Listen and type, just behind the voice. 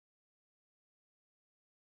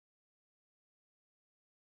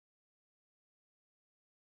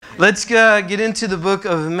Let's get into the book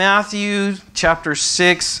of Matthew, chapter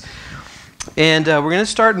 6. And we're going to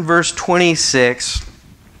start in verse 26.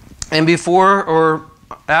 And before, or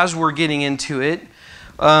as we're getting into it,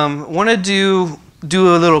 I want to do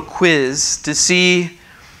a little quiz to see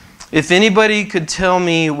if anybody could tell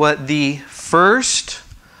me what the first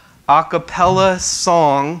a cappella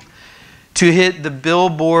song to hit the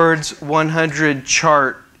Billboard's 100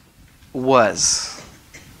 chart was.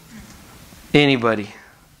 Anybody?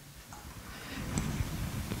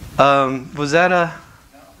 Was that a...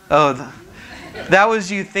 Oh, that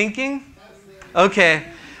was you thinking? Okay.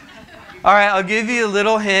 All right, I'll give you a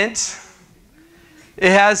little hint.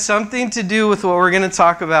 It has something to do with what we're going to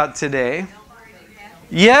talk about today.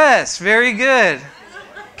 Yes, very good.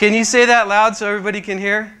 Can you say that loud so everybody can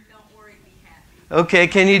hear? Don't worry, be happy. Okay,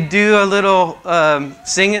 can you do a little,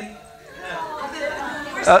 sing it?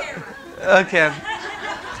 Okay.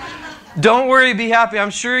 Don't worry, be happy. I'm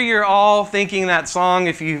sure you're all thinking that song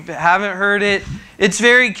if you haven't heard it. It's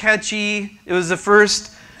very catchy. It was the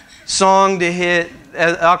first song to hit,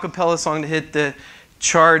 a cappella song to hit the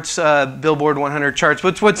charts, Billboard 100 charts.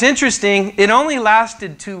 But what's interesting, it only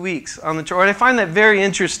lasted 2 weeks on the chart. I find that very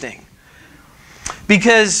interesting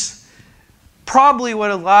because probably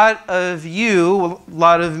what a lot of you, a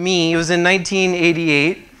lot of me, it was in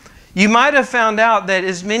 1988, you might have found out that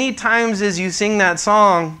as many times as you sing that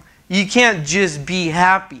song, you can't just be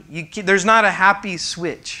happy. There's not a happy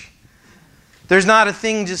switch. There's not a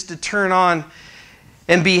thing just to turn on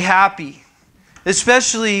and be happy.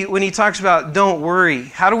 Especially when he talks about don't worry.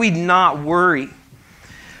 How do we not worry?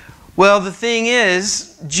 Well, the thing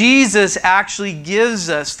is, Jesus actually gives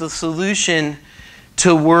us the solution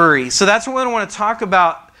to worry. So that's what I want to talk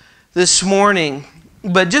about this morning.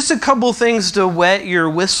 But just a couple things to wet your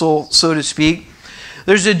whistle, so to speak.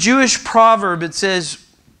 There's a Jewish proverb that says,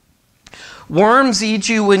 worms eat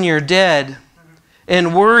you when you're dead,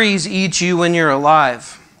 and worries eat you when you're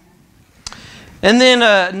alive. And then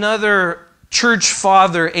another church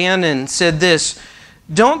father, Annan, said this,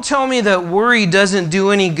 don't tell me that worry doesn't do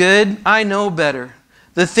any good. I know better.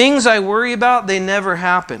 The things I worry about, they never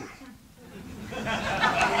happen.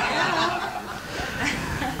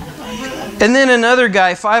 And then another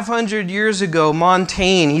guy, 500 years ago,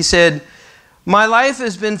 Montaigne, he said, my life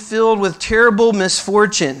has been filled with terrible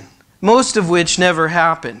misfortune, most of which never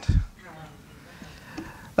happened.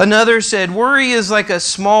 Another said, worry is like a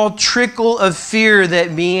small trickle of fear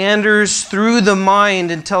that meanders through the mind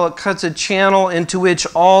until it cuts a channel into which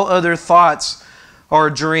all other thoughts are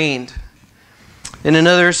drained. And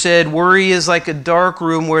another said, worry is like a dark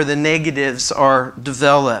room where the negatives are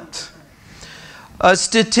developed.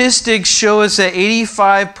 Statistics show us that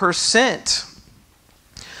 85%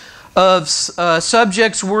 of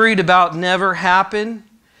subjects worried about never happen.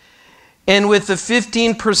 And with the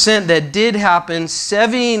 15% that did happen,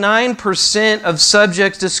 79% of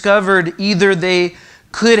subjects discovered either they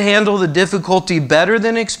could handle the difficulty better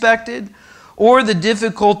than expected, or the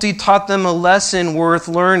difficulty taught them a lesson worth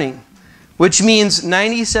learning, which means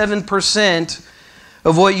 97%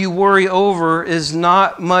 of what you worry over is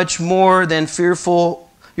not much more than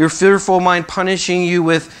your fearful mind punishing you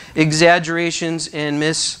with exaggerations and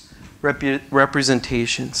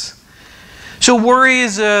misrepresentations. So worry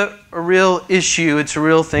is a real issue. It's a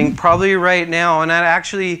real thing, probably right now. And I'd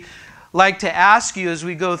actually like to ask you as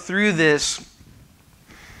we go through this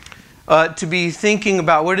to be thinking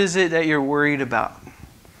about what is it that you're worried about.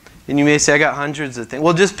 And you may say, I got hundreds of things.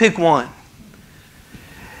 Well, just pick one.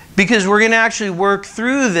 Because we're going to actually work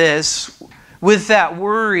through this with that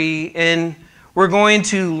worry, and we're going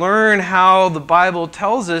to learn how the Bible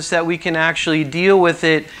tells us that we can actually deal with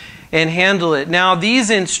it and handle it. Now, these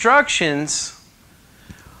instructions,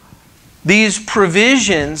 these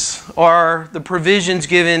provisions are the provisions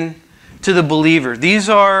given to the believer. These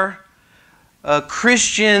are a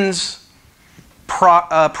Christian's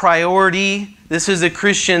priority. This is a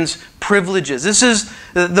Christian's privileges. This is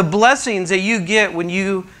the blessings that you get when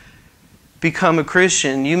you become a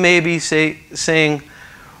Christian. You may be saying,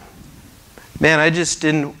 man, I just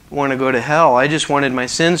didn't want to go to hell. I just wanted my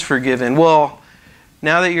sins forgiven. Well,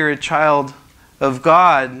 now that you're a child of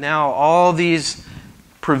God, now all these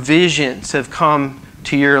provisions have come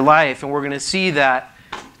to your life. And we're going to see that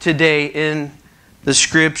today in the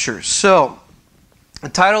Scriptures. So, the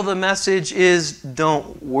title of the message is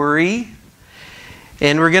Don't Worry.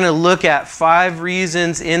 And we're going to look at 5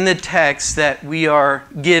 reasons in the text that we are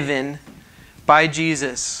given by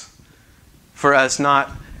Jesus for us not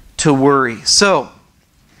to worry. So,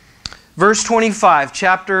 verse 25,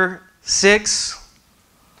 chapter 6.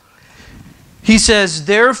 He says,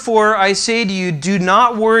 therefore I say to you, do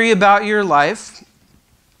not worry about your life,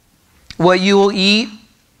 what you will eat,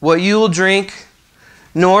 what you will drink,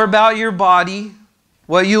 nor about your body,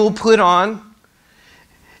 what you will put on.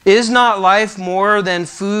 Is not life more than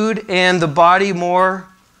food, and the body more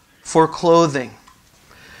for clothing?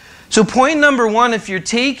 So point number one, if you're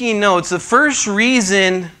taking notes, the first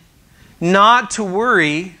reason not to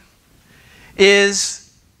worry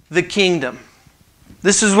is the kingdom.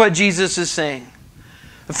 This is what Jesus is saying.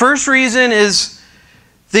 The first reason is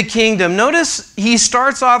the kingdom. Notice he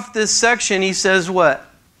starts off this section, he says what?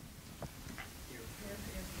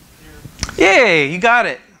 Yay, you got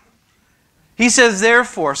it. He says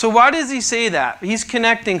therefore. So why does he say that? He's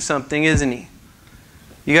connecting something, isn't he?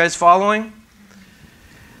 You guys following?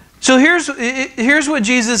 So here's what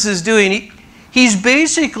Jesus is doing. He's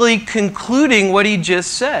basically concluding what he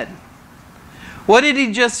just said. What did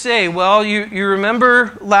he just say? Well, you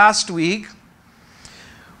remember last week,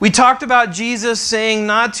 we talked about Jesus saying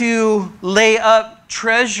not to lay up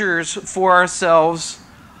treasures for ourselves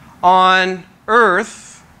on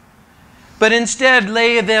earth, but instead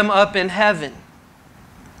lay them up in heaven.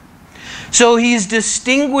 So he's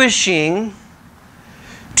distinguishing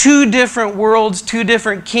two different worlds, two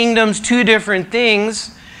different kingdoms, two different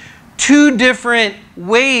things, two different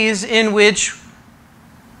ways in which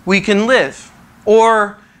we can live,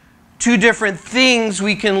 or two different things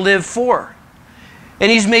we can live for. And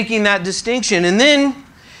he's making that distinction. And then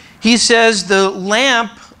he says the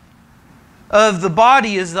lamp of the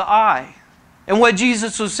body is the eye. And what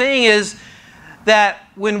Jesus was saying is that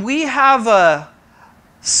when we have a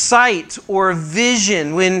sight or a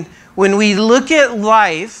vision, when we look at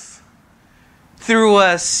life through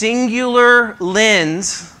a singular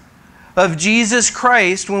lens of Jesus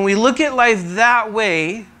Christ, when we look at life that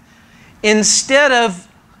way, instead of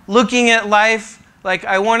looking at life like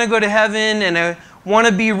I want to go to heaven and I want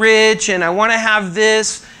to be rich and I want to have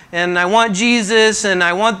this and I want Jesus and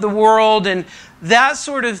I want the world, and that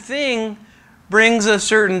sort of thing brings a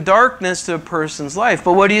certain darkness to a person's life.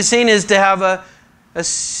 But what he's saying is to have a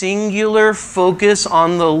singular focus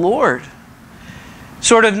on the Lord.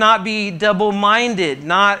 Sort of not be double-minded,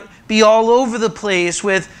 not be all over the place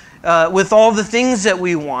with all the things that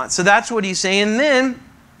we want. So that's what he's saying. And then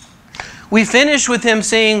we finish with him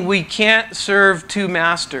saying we can't serve two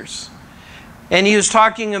masters. And he was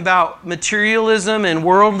talking about materialism and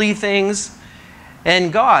worldly things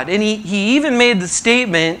and God. And he even made the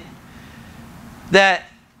statement that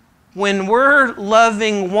when we're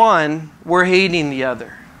loving one, we're hating the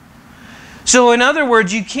other. So in other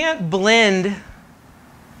words, you can't blend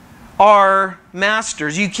our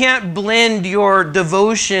masters. You can't blend your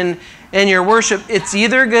devotion and your worship. It's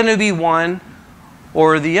either going to be one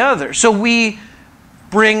or the other. So we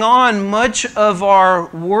bring on much of our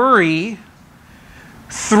worry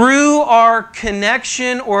through our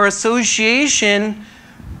connection or association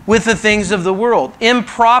with the things of the world.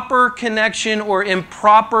 Improper connection or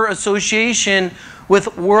improper association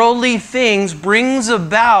with worldly things brings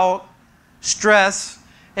about stress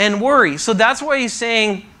and worry. So that's why he's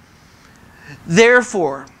saying,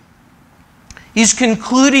 therefore, he's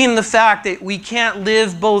concluding the fact that we can't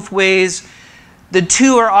live both ways. The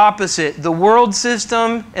two are opposite, the world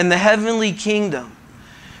system and the heavenly kingdom.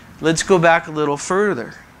 Let's go back a little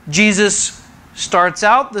further. Jesus starts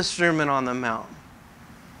out the Sermon on the Mount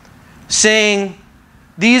saying,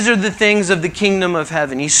 these are the things of the kingdom of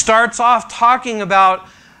heaven. He starts off talking about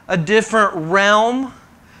a different realm,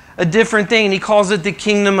 a different thing, and he calls it the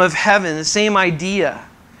kingdom of heaven, the same idea.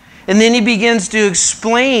 And then he begins to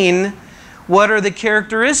explain what are the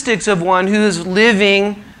characteristics of one who is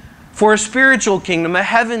living for a spiritual kingdom, a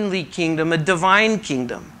heavenly kingdom, a divine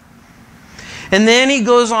kingdom. And then he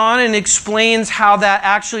goes on and explains how that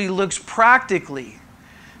actually looks practically,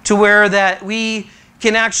 to where that we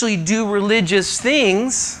can actually do religious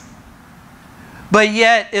things, but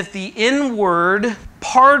yet if the inward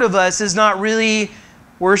part of us is not really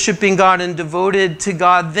worshiping God and devoted to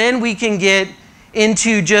God, then we can get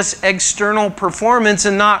into just external performance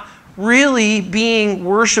and not really being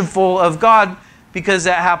worshipful of God, because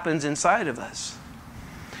that happens inside of us.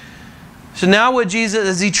 So now what Jesus,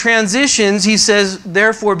 as he transitions, he says,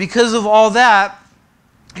 therefore, because of all that,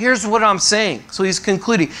 here's what I'm saying. So he's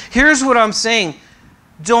concluding. Here's what I'm saying.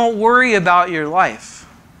 Don't worry about your life.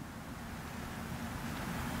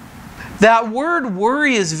 That word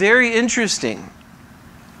worry is very interesting.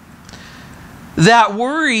 That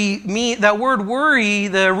word worry,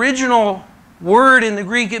 the original word in the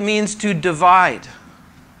Greek, it means to divide.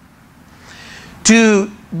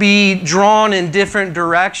 To be drawn in different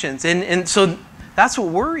directions. And so that's what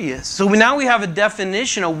worry is. So now we have a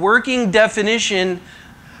definition, a working definition,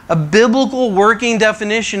 a biblical working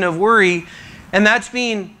definition of worry. And that's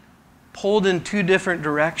being pulled in two different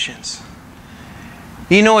directions.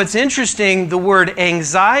 You know, it's interesting, the word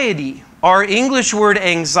anxiety, our English word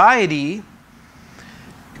anxiety,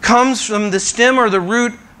 comes from the stem or the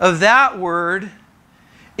root of that word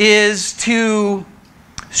is to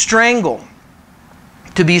strangle,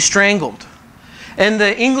 to be strangled. And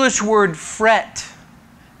the English word fret,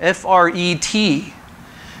 F-R-E-T,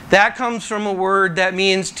 that comes from a word that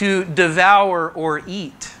means to devour or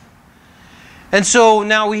eat. And so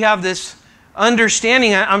now we have this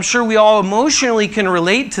understanding. I'm sure we all emotionally can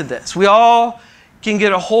relate to this. We all can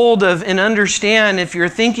get a hold of and understand if you're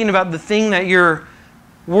thinking about the thing that you're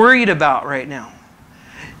worried about right now.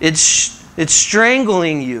 It's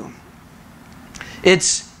strangling you.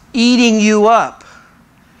 It's eating you up.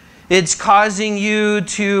 It's causing you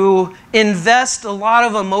to invest a lot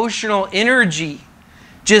of emotional energy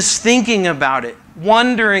just thinking about it,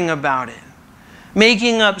 wondering about it,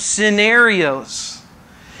 making up scenarios,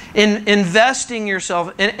 investing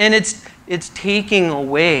yourself, and it's taking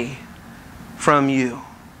away from you.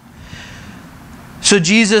 So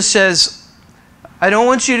Jesus says, I don't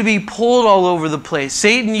want you to be pulled all over the place.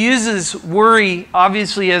 Satan uses worry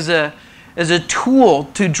obviously as a tool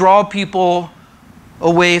to draw people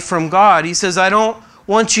away from God. He says, I don't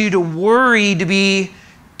want you to worry, to be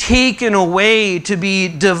taken away, to be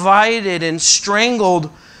divided and strangled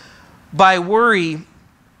by worry.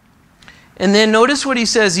 And then notice what he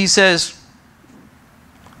says. He says,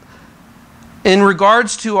 in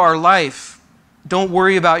regards to our life, don't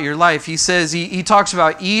worry about your life. He says, he talks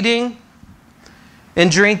about eating and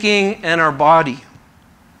drinking and our body.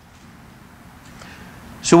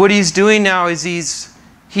 So what he's doing now is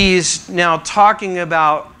he's now talking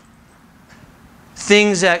about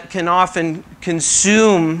things that can often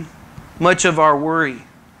consume much of our worry.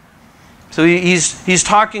 So he's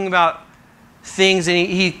talking about things, and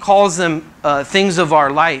he calls them things of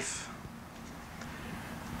our life.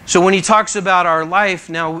 So when he talks about our life,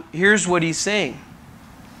 now here's what he's saying.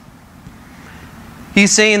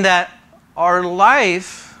 He's saying that our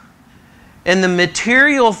life and the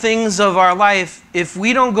material things of our life, if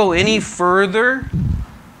we don't go any further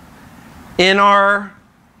in our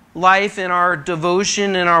life, in our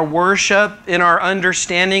devotion, in our worship, in our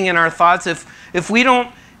understanding, in our thoughts, if we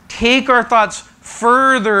don't take our thoughts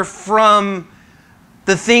further from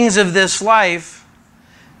the things of this life,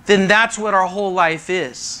 then that's what our whole life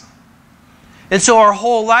is. And so our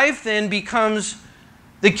whole life then becomes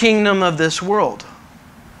the kingdom of this world.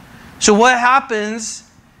 So what happens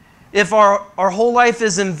if our whole life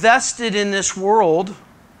is invested in this world,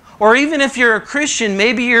 or even if you're a Christian,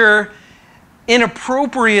 maybe you're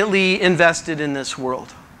inappropriately invested in this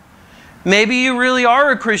world. Maybe you really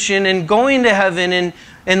are a Christian and going to heaven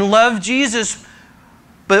and love Jesus,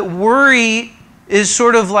 but worry is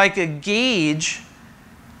sort of like a gauge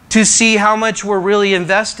to see how much we're really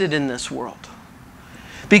invested in this world.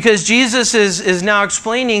 Because Jesus is now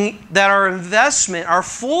explaining that our investment, our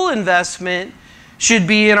full investment, should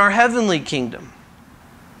be in our heavenly kingdom.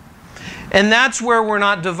 And that's where we're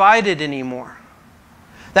not divided anymore.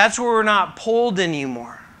 That's where we're not pulled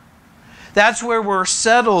anymore. That's where we're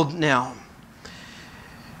settled now.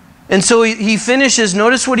 And so he finishes,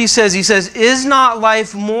 notice what he says. He says, is not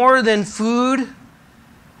life more than food,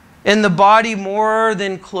 and the body more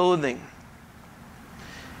than clothing?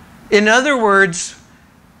 In other words,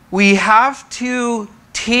 we have to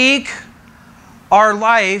take our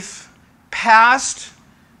life past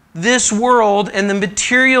this world and the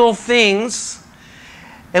material things,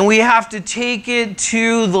 and we have to take it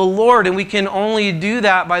to the Lord, and we can only do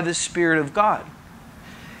that by the Spirit of God.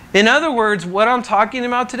 In other words, what I'm talking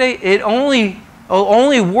about today, it only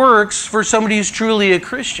works for somebody who's truly a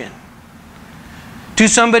Christian. To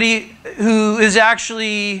somebody who is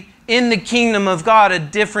actually in the kingdom of God, a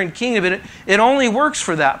different kingdom. It only works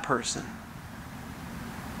for that person.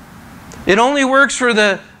 It only works for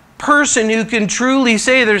the person who can truly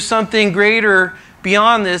say there's something greater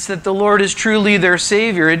beyond this, that the Lord is truly their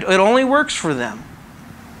Savior. It only works for them.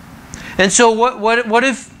 And so what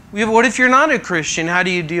if you're not a Christian? How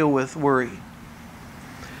do you deal with worry?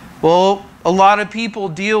 Well, a lot of people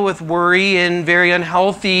deal with worry in very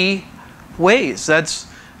unhealthy ways. That's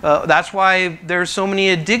why there's so many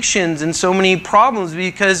addictions and so many problems,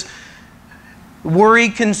 because worry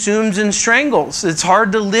consumes and strangles. It's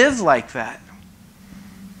hard to live like that.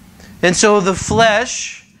 And so the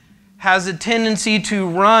flesh has a tendency to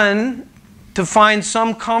run to find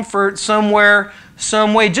some comfort somewhere,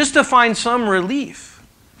 some way, just to find some relief.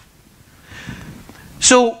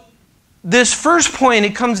 So this first point,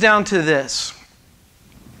 it comes down to this.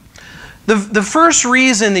 The first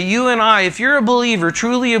reason that you and I, if you're a believer,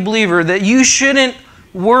 truly a believer, that you shouldn't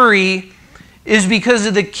worry is because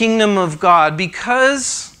of the kingdom of God.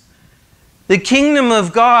 Because the kingdom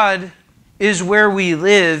of God is where we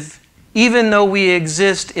live, even though we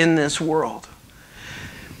exist in this world.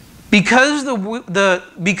 Because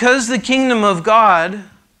the kingdom of God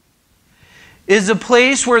is a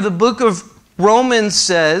place where the book of Romans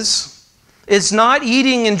says it's not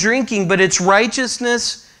eating and drinking, but it's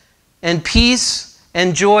righteousness and peace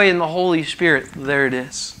and joy in the Holy Spirit. There it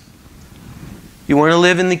is. You want to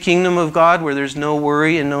live in the kingdom of God where there's no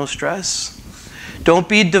worry and no stress? Don't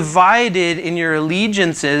be divided in your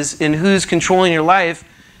allegiances in who's controlling your life,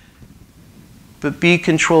 but be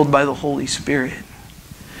controlled by the Holy Spirit.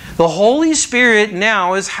 The Holy Spirit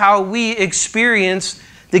now is how we experience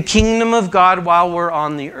the kingdom of God while we're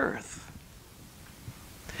on the earth.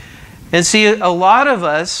 And see, a lot of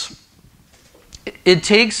us, it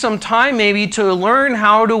takes some time maybe to learn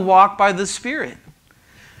how to walk by the Spirit.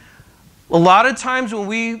 A lot of times when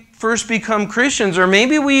we first become Christians, or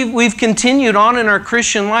maybe we've continued on in our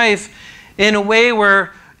Christian life in a way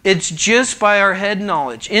where it's just by our head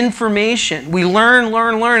knowledge, information. We learn,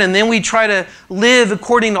 and then we try to live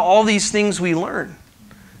according to all these things we learn.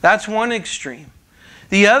 That's one extreme.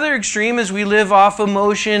 The other extreme is we live off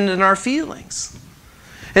emotion and our feelings.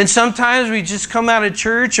 And sometimes we just come out of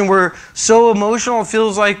church and we're so emotional it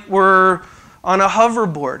feels like we're on a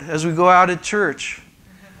hoverboard as we go out of church.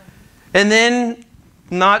 And then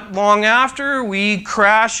not long after, we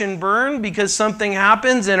crash and burn because something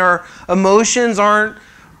happens and our emotions aren't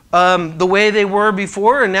the way they were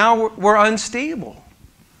before, and now we're unstable.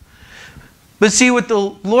 But see, what the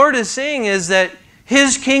Lord is saying is that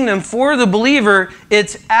His kingdom for the believer,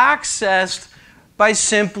 it's accessed by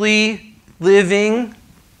simply living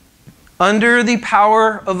under the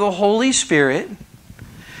power of the Holy Spirit.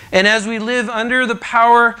 And as we live under the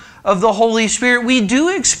power of the Holy Spirit, we do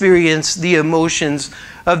experience the emotions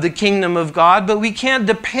of the kingdom of God, but we can't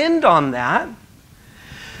depend on that.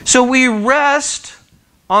 So we rest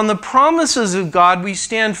on the promises of God. We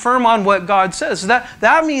stand firm on what God says. So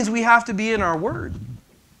that means we have to be in our Word.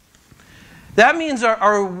 That means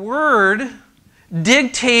our Word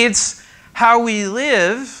dictates how we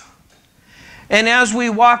live. And as we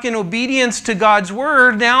walk in obedience to God's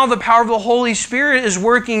Word, now the power of the Holy Spirit is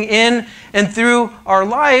working in and through our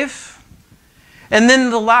life. And then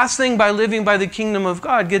the last thing, by living by the kingdom of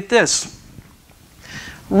God, get this.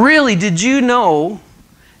 Really, did you know,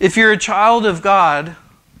 if you're a child of God,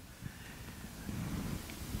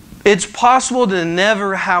 it's possible to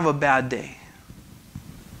never have a bad day?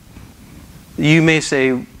 You may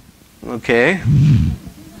say, okay,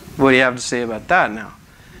 what do you have to say about that now?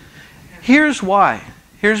 Here's why.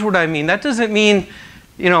 Here's what I mean. That doesn't mean,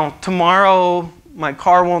 tomorrow my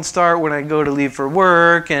car won't start when I go to leave for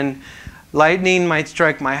work and lightning might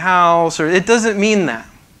strike my house, or it doesn't mean that.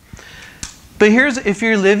 But if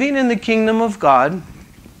you're living in the kingdom of God,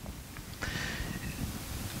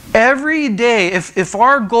 every day, if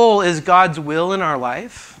our goal is God's will in our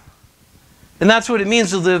life, and that's what it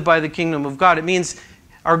means to live by the kingdom of God, it means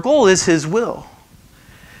our goal is His will.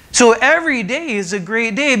 So every day is a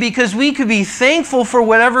great day because we could be thankful for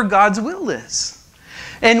whatever God's will is.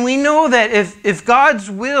 And we know that if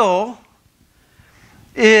God's will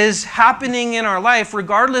is happening in our life,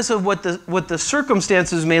 regardless of what the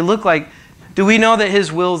circumstances may look like, do we know that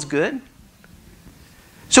His will is good?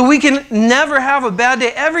 So we can never have a bad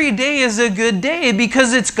day. Every day is a good day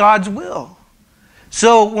because it's God's will.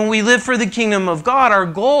 So when we live for the kingdom of God, our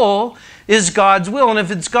goal is God's will. And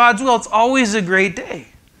if it's God's will, it's always a great day.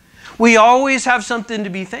 We always have something to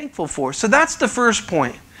be thankful for. So that's the first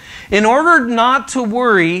point. In order not to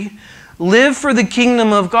worry, live for the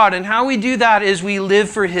kingdom of God. And how we do that is we live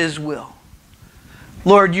for His will.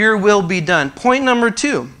 Lord, your will be done. Point number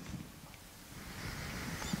 2.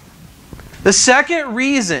 The second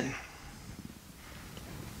reason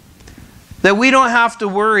that we don't have to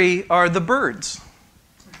worry are the birds.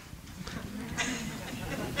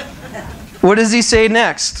 What does he say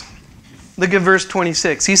next? Look at verse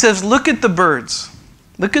 26. He says, look at the birds.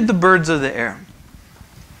 Look at the birds of the air.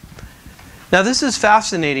 Now this is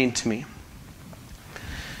fascinating to me.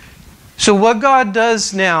 So what God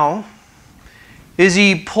does now is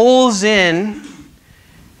He pulls in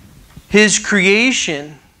His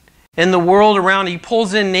creation and the world around. He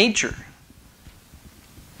pulls in nature.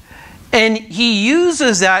 And He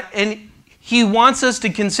uses that, and He wants us to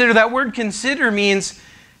consider. That word consider means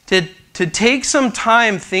to take some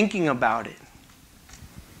time thinking about it.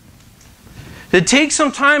 To take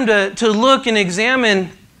some time to look and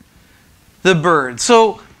examine the birds.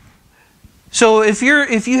 So if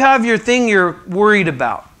you have your thing you're worried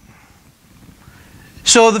about,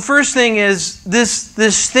 So the first thing is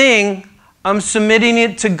this thing, I'm submitting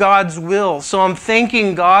it to God's will. So I'm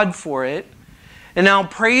thanking God for it. And now I'm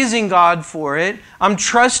praising God for it. I'm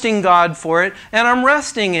trusting God for it. And I'm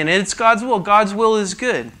resting in it. It's God's will. God's will is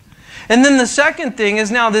good. And then the second thing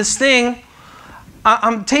is now this thing,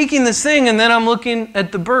 I'm taking this thing and then I'm looking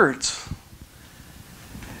at the birds.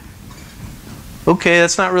 Okay,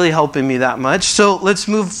 that's not really helping me that much. So let's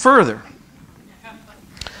move further.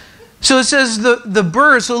 So it says the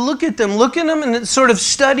birds, so look at them and sort of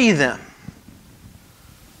study them.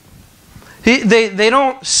 They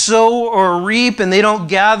don't sow or reap and they don't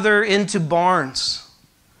gather into barns.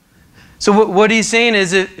 So what he's saying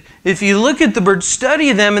is if you look at the birds,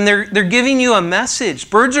 study them, and they're giving you a message.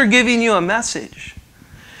 Birds are giving you a message.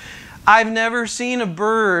 I've never seen a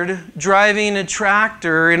bird driving a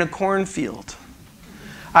tractor in a cornfield.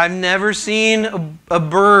 I've never seen a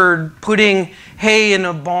bird putting hay in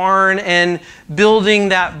a barn and building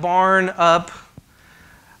that barn up.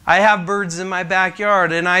 I have birds in my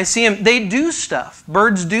backyard and I see them. They do stuff.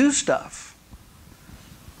 Birds do stuff.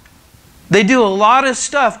 They do a lot of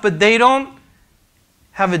stuff, but they don't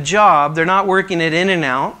have a job. They're not working at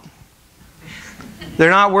In-N-Out. They're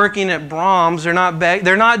not working at Brahms. They're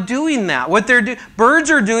not doing that. Birds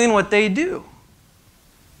are doing what they do.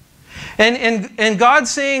 And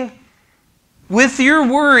God's saying, with your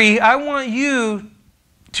worry, I want you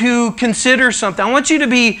to consider something. I want you to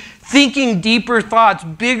be thinking deeper thoughts,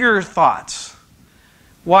 bigger thoughts.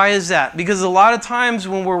 Why is that? Because a lot of times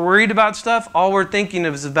when we're worried about stuff, all we're thinking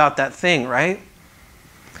of is about that thing, right?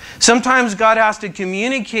 Sometimes God has to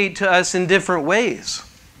communicate to us in different ways.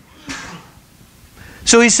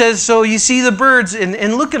 So he says, so you see the birds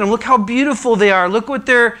and look at them. Look how beautiful they are. Look what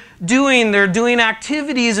they're doing. They're doing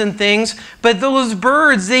activities and things. But those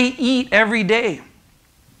birds, they eat every day.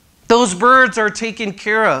 Those birds are taken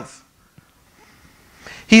care of.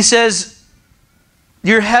 He says,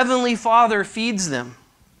 your heavenly Father feeds them.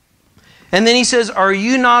 And then he says, are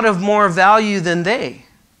you not of more value than they?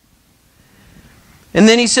 And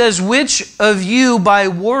then he says, which of you by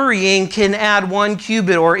worrying can add 1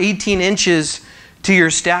 cubit or 18 inches to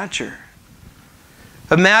your stature?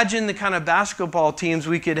 Imagine the kind of basketball teams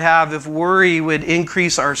we could have if worry would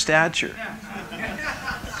increase our stature.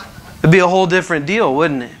 It'd be a whole different deal,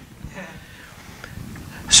 wouldn't it?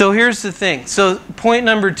 So here's the thing. So point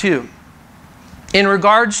number 2. In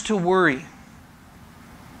regards to worry,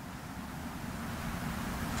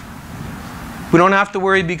 we don't have to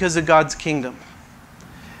worry because of God's kingdom.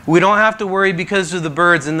 We don't have to worry because of the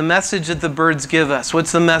birds and the message that the birds give us.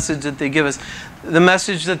 What's the message that they give us? The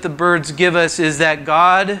message that the birds give us is that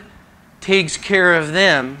God takes care of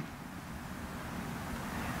them.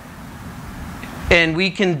 And we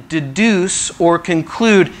can deduce or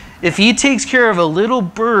conclude, if He takes care of a little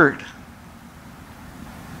bird,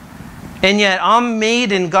 and yet I'm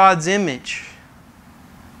made in God's image,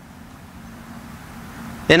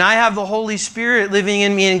 and I have the Holy Spirit living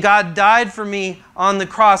in me, and God died for me on the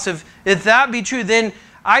cross. If that be true, then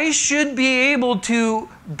I should be able to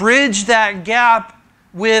bridge that gap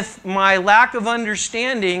with my lack of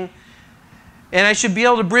understanding, and I should be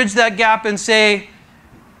able to bridge that gap and say,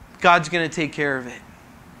 God's going to take care of it.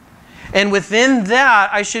 And within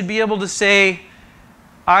that, I should be able to say,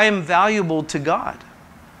 I am valuable to God.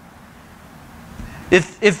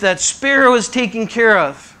 If that sparrow is taken care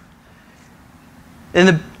of, and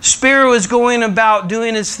the sparrow is going about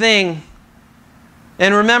doing his thing.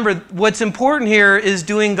 And remember, what's important here is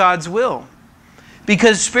doing God's will.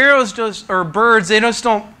 Because sparrows or birds, they just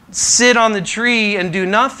don't sit on the tree and do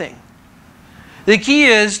nothing. The key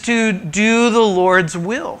is to do the Lord's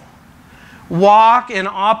will. Walk and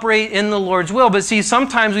operate in the Lord's will. But see,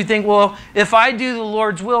 sometimes we think, well, if I do the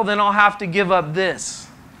Lord's will, then I'll have to give up this.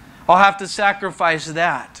 I'll have to sacrifice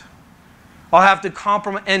that. I'll have to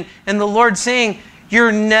compromise. And the Lord's saying,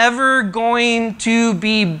 you're never going to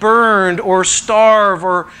be burned or starve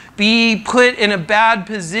or be put in a bad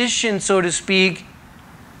position, so to speak,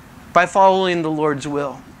 by following the Lord's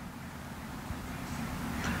will.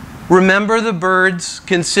 Remember the birds,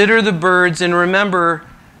 consider the birds, and remember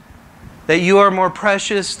that you are more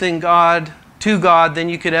precious to God than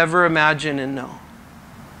you could ever imagine and know.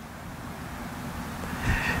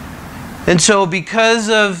 And so because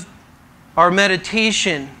of our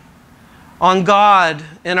meditation on God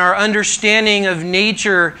and our understanding of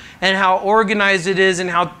nature and how organized it is and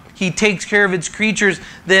how He takes care of its creatures,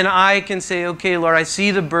 then I can say, okay, Lord, I see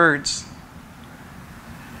the birds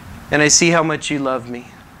and I see how much You love me.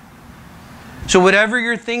 So whatever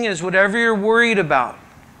your thing is, whatever you're worried about,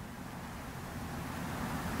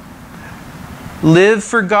 live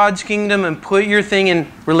for God's kingdom and put your thing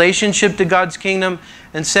in relationship to God's kingdom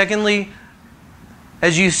And secondly,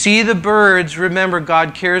 as you see the birds, remember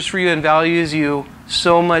God cares for you and values you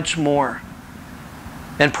so much more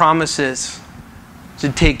and promises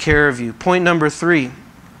to take care of you. Point number 3.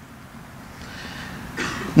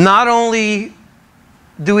 Not only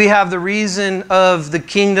do we have the reason of the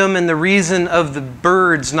kingdom and the reason of the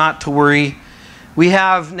birds not to worry, we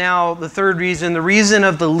have now the third reason, the reason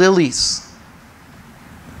of the lilies.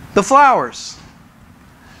 The flowers.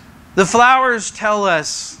 The flowers tell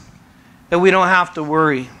us that we don't have to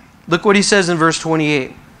worry. Look what he says in verse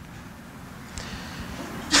 28.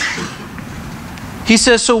 He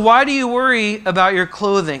says, so why do you worry about your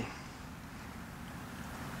clothing?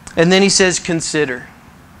 And then he says, consider.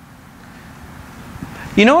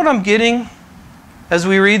 You know what I'm getting as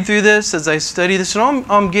we read through this, as I study this? And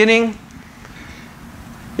I'm getting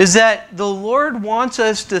is that the Lord wants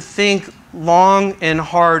us to think long and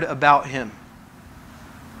hard about Him.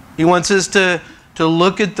 He wants us to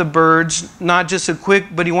look at the birds, not just a quick,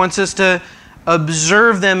 but He wants us to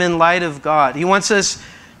observe them in light of God. He wants us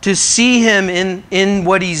to see Him in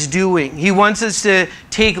what He's doing. He wants us to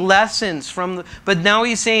take lessons from but now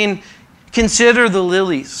He's saying, consider the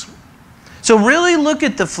lilies. So really look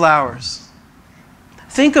at the flowers.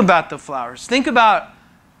 Think about the flowers. Think about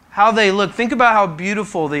how they look. Think about how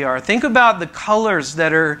beautiful they are. Think about the colors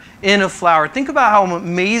that are in a flower. Think about how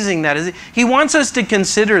amazing that is. He wants us to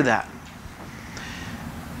consider that.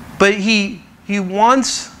 But He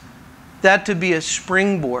wants that to be a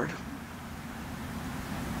springboard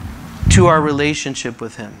to our relationship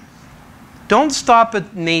with Him. Don't stop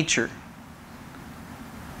at nature.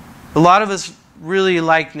 A lot of us really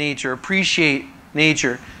like nature, appreciate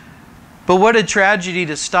nature. But what a tragedy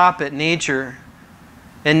to stop at nature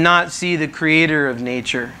and not see the creator of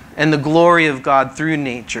nature and the glory of God through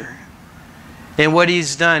nature and what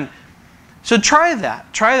He's done. So try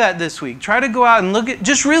that. Try that this week. Try to go out and look at,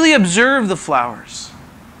 just really observe the flowers.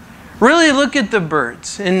 Really look at the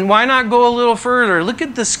birds. And why not go a little further? Look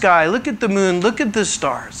at the sky. Look at the moon. Look at the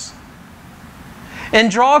stars. And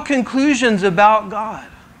draw conclusions about God.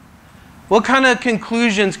 What kind of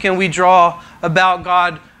conclusions can we draw about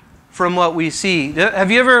God from what we see? Have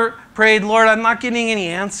you ever prayed, Lord, I'm not getting any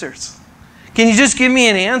answers. Can you just give me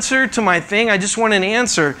an answer to my thing? I just want an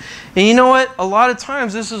answer. And you know what? A lot of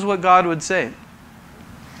times this is what God would say.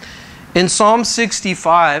 In Psalm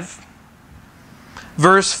 65,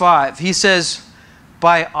 verse 5, He says,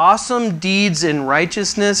 by awesome deeds in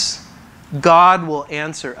righteousness, God will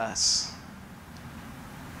answer us.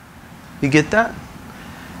 You get that?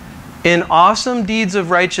 In awesome deeds of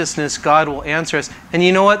righteousness, God will answer us. And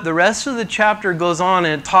you know what? The rest of the chapter goes on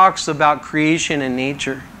and it talks about creation and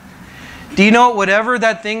nature. Do you know whatever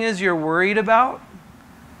that thing is you're worried about?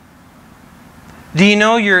 Do you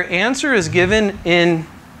know your answer is given in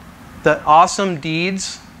the awesome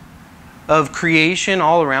deeds of creation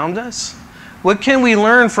all around us? What can we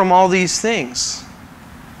learn from all these things?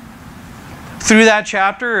 Through that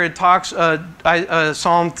chapter, it talks,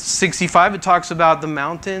 Psalm 65, it talks about the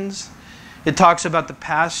mountains. It talks about the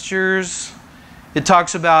pastures. It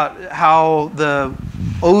talks about how the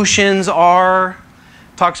oceans are.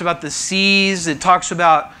 It talks about the seas. It talks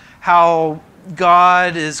about how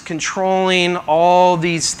God is controlling all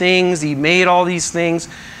these things. He made all these things.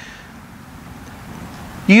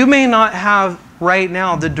 You may not have right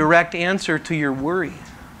now the direct answer to your worry.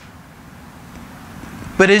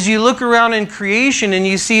 But as you look around in creation and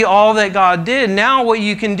you see all that God did, now what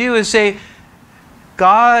you can do is say,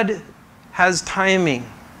 God has timing.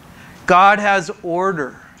 God has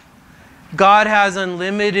order. God has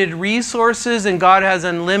unlimited resources and God has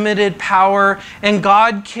unlimited power. And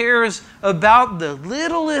God cares about the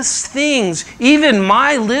littlest things. Even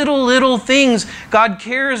my little things, God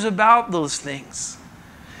cares about those things.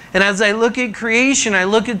 And as I look at creation, I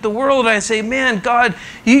look at the world, and I say, man, God,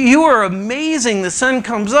 you are amazing. The sun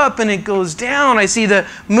comes up and it goes down. I see the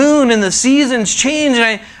moon and the seasons change,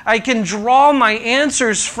 and I can draw my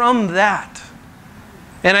answers from that.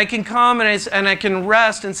 And I can come and I can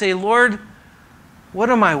rest and say, Lord, what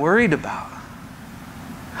am I worried about?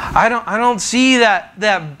 I don't see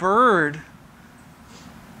that bird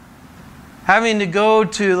having to go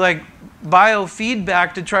to like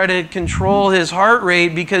biofeedback to try to control his heart rate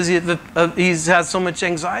because he has so much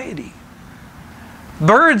anxiety.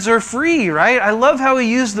 Birds are free, right? I love how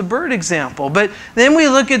he used the bird example. But then we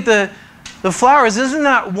look at the flowers. Isn't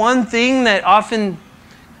that one thing that often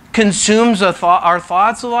consumes our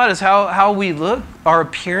thoughts a lot, is how we look, our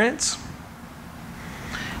appearance?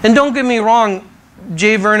 And don't get me wrong,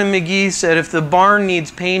 J. Vernon McGee said if the barn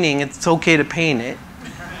needs painting, it's okay to paint it.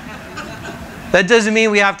 That doesn't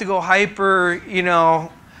mean we have to go hyper,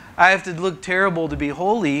 I have to look terrible to be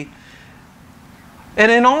holy.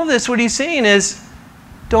 And in all this, what he's saying is,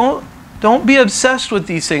 don't be obsessed with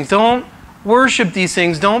these things. Don't worship these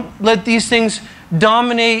things. Don't let these things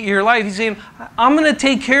dominate your life. He's saying, I'm going to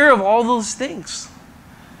take care of all those things.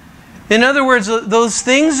 In other words, those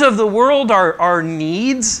things of the world are our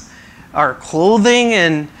needs, our clothing,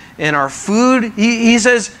 and our food. He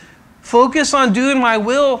says, focus on doing my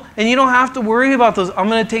will, and you don't have to worry about those. I'm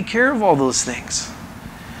going to take care of all those things.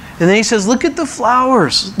 And then he says, look at the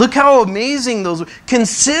flowers. Look how amazing those are.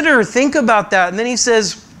 Consider, think about that. And then he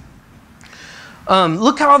says,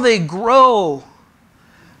 look how they grow.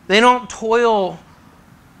 They don't toil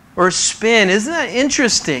or spin. Isn't that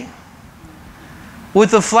interesting?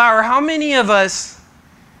 With the flower, how many of us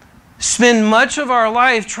spend much of our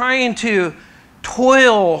life trying to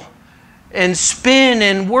toil and spin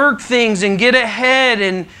and work things and get ahead,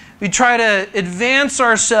 and we try to advance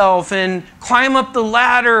ourselves and climb up the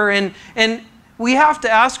ladder, and we have to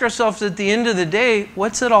ask ourselves at the end of the day,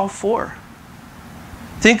 what's it all for?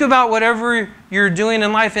 Think about whatever you're doing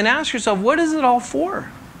in life and ask yourself, what is it all for?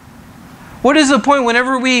 What is the point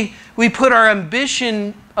whenever we put our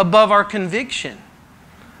ambition above our conviction?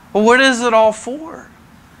 Well, what is it all for?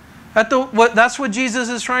 That's what Jesus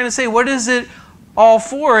is trying to say. What is it all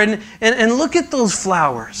for? And look at those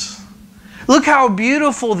flowers. Look how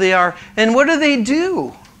beautiful they are. And what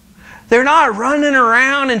do? They're not running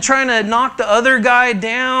around and trying to knock the other guy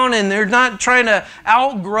down, and they're not trying to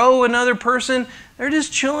outgrow another person. They're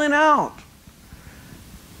just chilling out.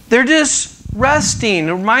 They're just resting.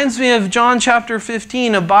 It reminds me of John chapter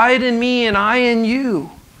 15. Abide in me and I in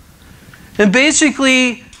you. And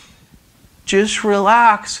basically, just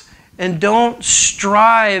relax and don't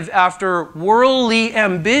strive after worldly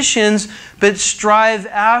ambitions, but strive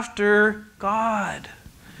after God.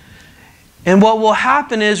 And what will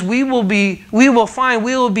happen is we will be adorned,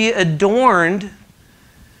 we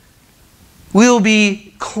will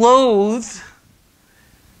be clothed,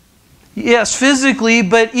 yes, physically,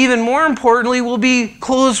 but even more importantly, we'll be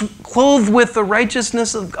clothed with the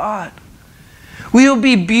righteousness of God. We will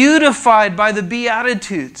be beautified by the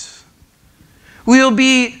Beatitudes. We will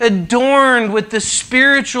be adorned with the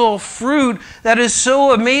spiritual fruit that is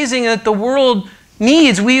so amazing that the world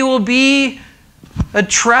needs. We will be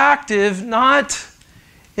attractive, not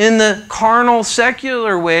in the carnal,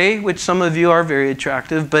 secular way, which some of you are very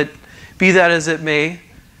attractive, but be that as it may.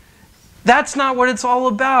 That's not what it's all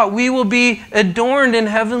about. We will be adorned in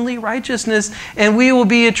heavenly righteousness, and we will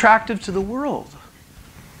be attractive to the world.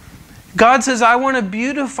 God says, I want to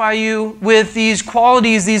beautify you with these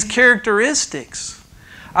qualities, these characteristics.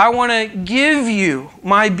 I want to give you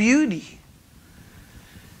my beauty.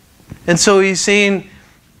 And so he's saying,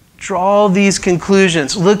 draw these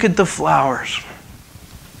conclusions. Look at the flowers.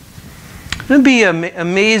 It would be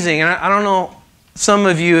amazing. And I don't know, some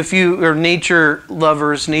of you, if you are nature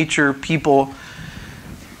lovers, nature people,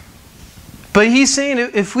 but he's saying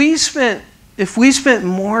if we spent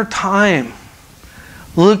more time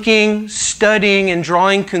looking, studying, and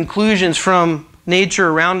drawing conclusions from nature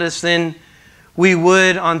around us than we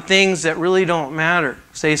would on things that really don't matter,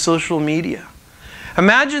 say social media.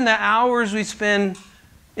 Imagine the hours we spend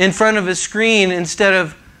in front of a screen instead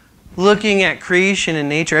of looking at creation and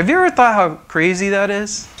nature. Have you ever thought how crazy that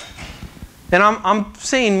is? And I'm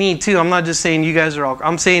saying me too. I'm not just saying you guys are all.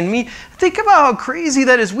 I'm saying me. Think about how crazy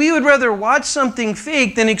that is. We would rather watch something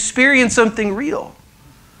fake than experience something real.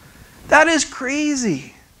 That is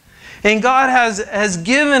crazy. And God has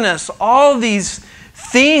given us all these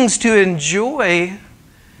things to enjoy.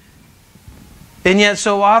 And yet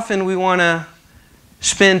so often we want to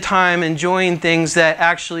spend time enjoying things that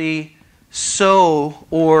actually sow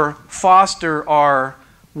or foster our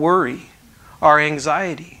worry, our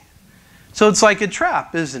anxiety. So it's like a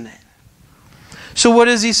trap, isn't it? So what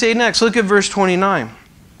does he say next? Look at verse 29.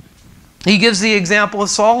 He gives the example of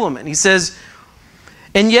Solomon. He says,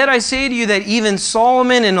 and yet I say to you that even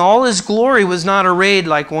Solomon in all his glory was not arrayed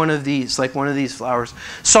like one of these flowers.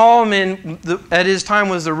 Solomon at his time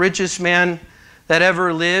was the richest man that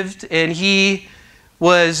ever lived, and he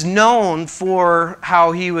was known for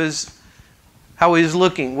how he was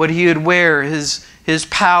looking, what he would wear, his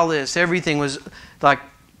palace, everything was like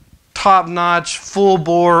top-notch, full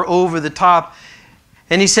bore, over the top.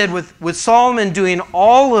 And he said with Solomon doing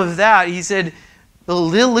all of that, he said,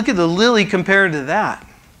 look at the lily compared to that.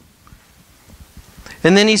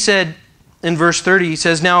 And then he said, in verse 30, he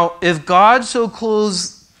says, now if God so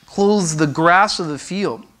clothes the grass of the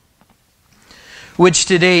field, which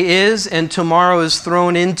today is and tomorrow is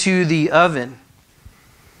thrown into the oven,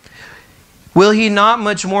 will he not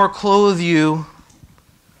much more clothe you,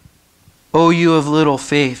 O you of little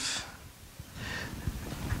faith.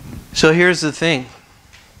 So here's the thing.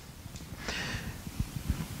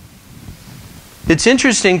 It's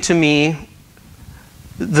interesting to me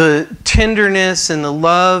the tenderness and the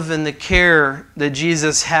love and the care that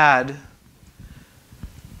Jesus had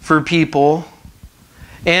for people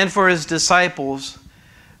and for his disciples.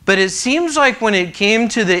 But it seems like when it came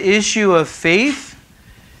to the issue of faith,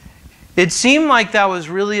 it seemed like that was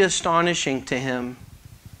really astonishing to him,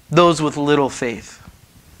 those with little faith.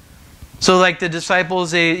 So like the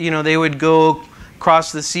disciples, they would go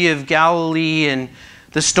across the Sea of Galilee and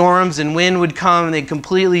the storms and wind would come and they'd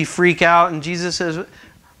completely freak out. And Jesus says,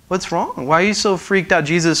 what's wrong? Why are you so freaked out?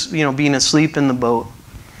 Jesus, being asleep in the boat.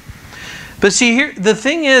 But see, here, the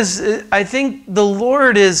thing is, I think the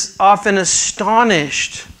Lord is often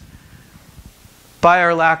astonished by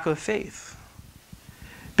our lack of faith.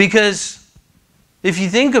 Because if you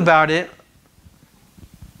think about it,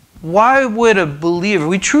 why would a believer,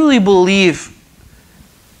 we truly believe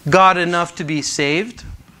God enough to be saved?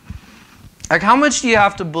 Like, how much do you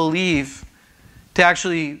have to believe to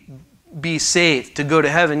actually be saved, to go to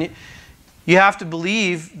heaven? You have to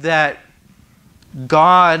believe that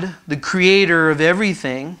God, the creator of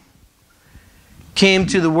everything, came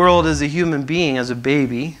to the world as a human being, as a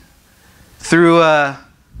baby, through an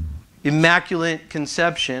immaculate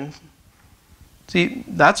conception. See,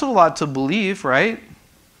 that's a lot to believe, right?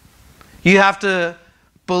 You have to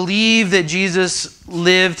believe that Jesus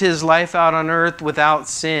lived his life out on earth without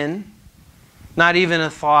sin, not even a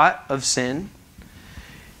thought of sin.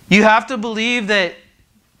 You have to believe that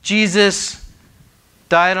Jesus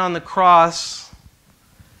died on the cross,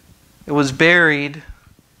 was buried,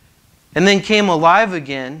 and then came alive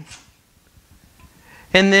again,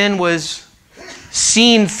 and then was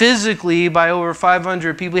seen physically by over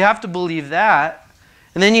 500 people. You have to believe that.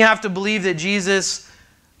 And then you have to believe that Jesus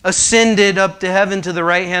ascended up to heaven to the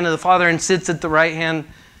right hand of the Father and sits at the right hand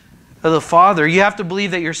of the Father. You have to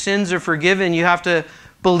believe that your sins are forgiven. You have to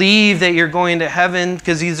believe that you're going to heaven,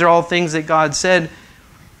 because these are all things that God said.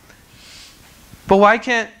 But why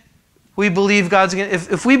can't we believe God's going to...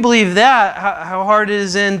 If we believe that, how hard it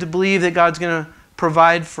is then to believe that God's going to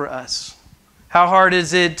provide for us? How hard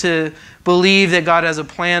is it to believe that God has a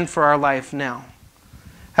plan for our life now?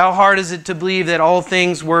 How hard is it to believe that all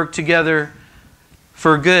things work together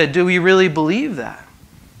for good? Do we really believe that?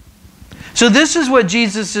 So this is what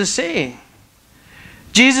Jesus is saying.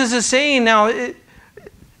 Jesus is saying now,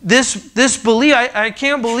 this belief, I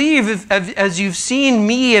can't believe as you've seen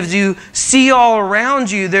me, as you see all around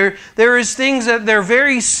you, there is things that they're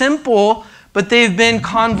very simple, but they've been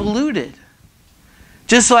convoluted.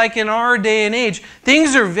 Just like in our day and age,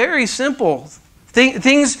 things are very simple.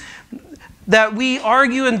 Things that we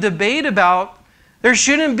argue and debate about, there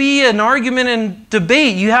shouldn't be an argument and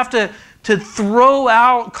debate. You have to throw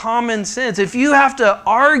out common sense. If you have to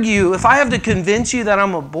argue, if I have to convince you that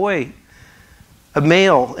I'm a boy, a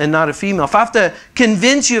male and not a female, if I have to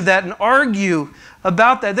convince you of that and argue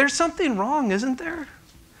about that, there's something wrong, isn't there?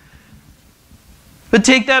 But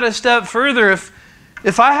take that a step further.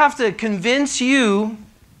 If I have to convince you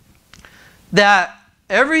that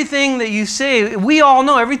everything that you say, we all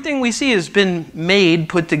know everything we see has been made,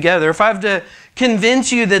 put together. If I have to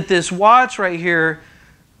convince you that this watch right here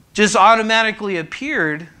just automatically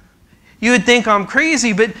appeared, you would think I'm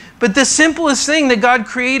crazy. But the simplest thing, that God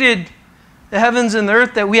created the heavens and the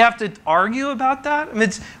earth, that we have to argue about that? I mean,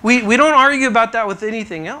 we don't argue about that with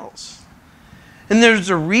anything else. And there's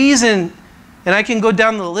a reason, and I can go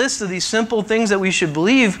down the list of these simple things that we should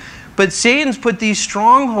believe, but Satan's put these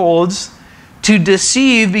strongholds to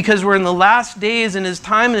deceive, because we're in the last days and his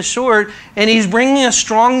time is short, and he's bringing a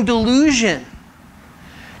strong delusion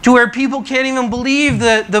to where people can't even believe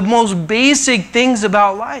the most basic things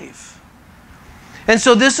about life. And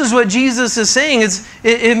so this is what Jesus is saying.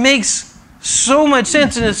 It makes so much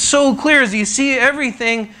sense, and it's so clear as you see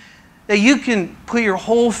everything, that you can put your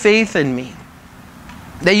whole faith in me,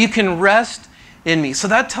 that you can rest in me. So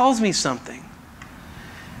that tells me something.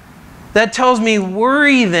 That tells me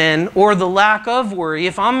worry then, or the lack of worry.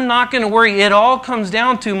 If I'm not going to worry, it all comes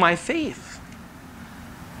down to my faith.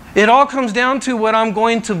 It all comes down to what I'm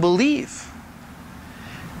going to believe.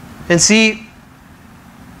 And see,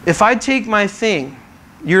 if I take my thing,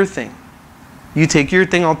 your thing, you take your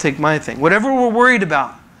thing, I'll take my thing, whatever we're worried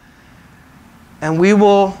about, and we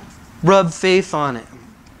will rub faith on it.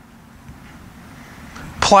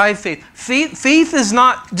 Apply faith. Faith is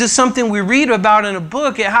not just something we read about in a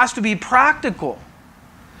book. It has to be practical.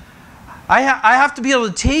 I have to be able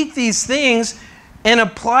to take these things and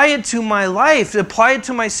apply it to my life, apply it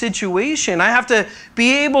to my situation. I have to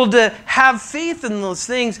be able to have faith in those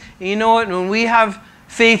things. And you know what? When we have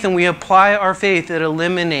faith and we apply our faith, it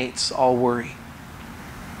eliminates all worry.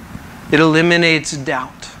 It eliminates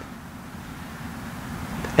doubt.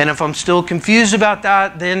 And if I'm still confused about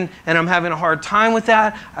that, and I'm having a hard time with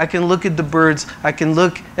that, I can look at the birds, I can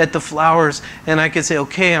look at the flowers, and I can say,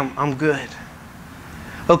 okay, I'm good.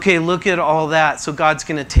 Okay, look at all that, so God's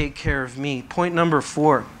going to take care of me. Point number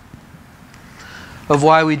 4 of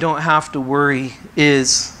why we don't have to worry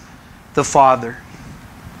is the Father.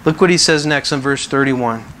 Look what he says next in verse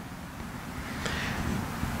 31.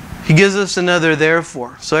 He gives us another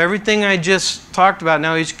therefore. So everything I just talked about,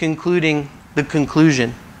 now he's concluding the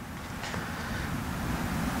conclusion.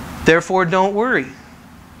 Therefore, don't worry.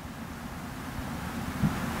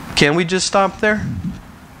 Can we just stop there?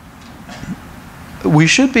 We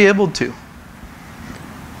should be able to.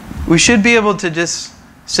 We should be able to just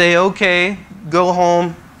say, okay, go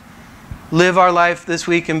home, live our life this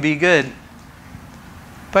week and be good.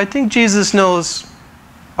 But I think Jesus knows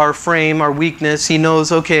our frame, our weakness. He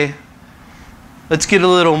knows, okay, let's get a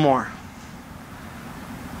little more.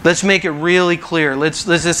 Let's make it really clear. Let's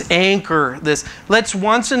just anchor this. Let's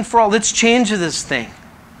once and for all, let's change this thing.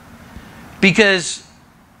 Because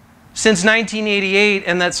since 1988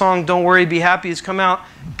 and that song Don't Worry, Be Happy has come out,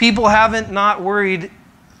 people haven't not worried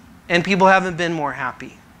and people haven't been more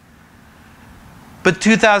happy. But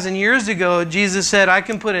 2,000 years ago, Jesus said, I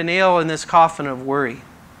can put a nail in this coffin of worry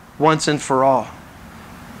once and for all.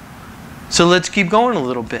 So let's keep going a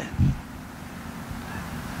little bit.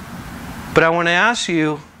 But I want to ask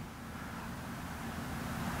you,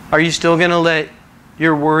 are you still going to let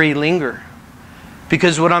your worry linger?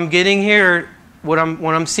 Because what I'm getting here, what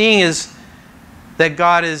I'm seeing is that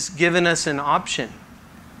God has given us an option.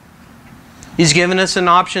 He's given us an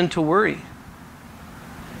option to worry.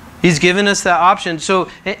 He's given us that option. So,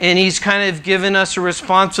 and He's kind of given us a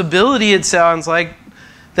responsibility, it sounds like,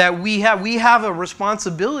 that we have a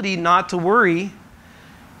responsibility not to worry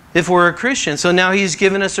if we're a Christian. So now He's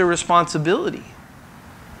given us a responsibility.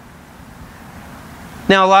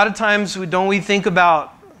 Now, a lot of times, don't we think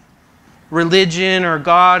about religion or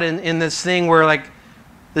God in this thing where, like,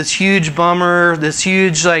 this huge bummer, this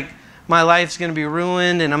huge, like, my life's going to be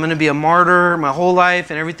ruined and I'm going to be a martyr my whole life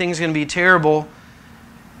and everything's going to be terrible.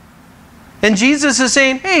 And Jesus is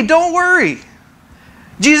saying, hey, don't worry.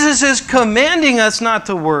 Jesus is commanding us not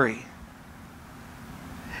to worry.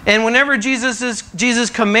 And whenever Jesus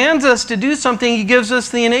commands us to do something, He gives us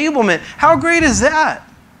the enablement. How great is that?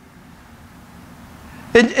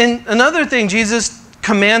 And another thing, Jesus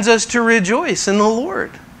commands us to rejoice in the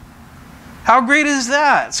Lord. How great is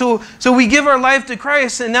that? So we give our life to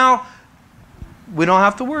Christ and now we don't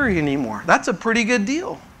have to worry anymore. That's a pretty good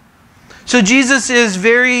deal. So Jesus is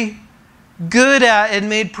very good at and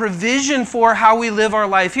made provision for how we live our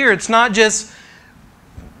life here. It's not just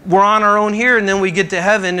we're on our own here and then we get to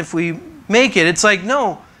heaven if we make it. It's like,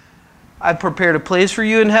 no, I've prepared a place for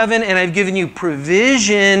you in heaven and I've given you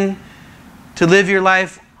provision to live your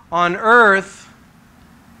life on earth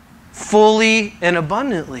fully and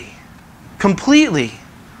abundantly, completely.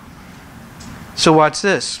 So watch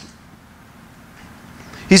this.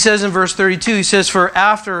 He says in verse 32, he says, for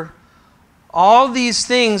after all these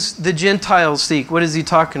things the Gentiles seek. What is he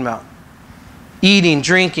talking about? Eating,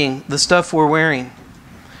 drinking, the stuff we're wearing.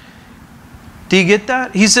 Do you get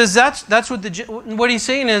that? He says that's what he's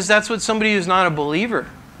saying is that's what somebody who's not a believer,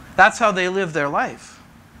 that's how they live their life.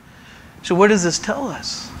 So what does this tell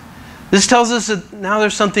us? This tells us that now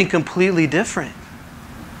there's something completely different.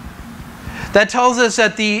 That tells us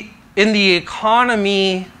that in the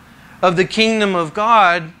economy of the kingdom of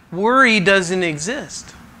God, worry doesn't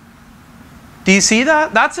exist. Do you see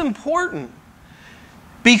that? That's important.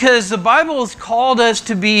 Because the Bible has called us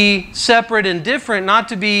to be separate and different, not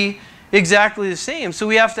to be exactly the same. So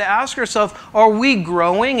we have to ask ourselves, are we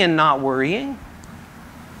growing and not worrying?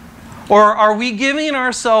 Or are we giving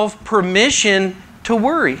ourselves permission to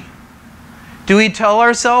worry? Do we tell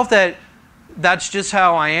ourselves that that's just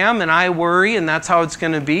how I am and I worry and that's how it's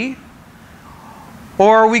going to be?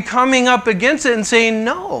 Or are we coming up against it and saying,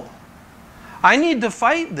 no, I need to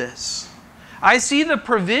fight this. I see the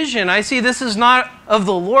provision. I see this is not of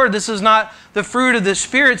the Lord. This is not the fruit of the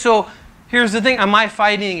Spirit. So here's the thing. Am I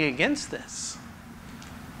fighting against this?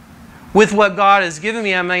 With what God has given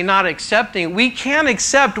me, am I not accepting? We can't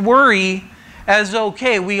accept worry as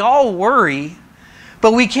okay. We all worry,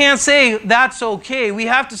 but we can't say that's okay. We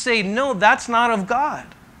have to say, no, that's not of God.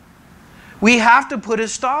 We have to put a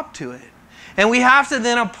stop to it. And we have to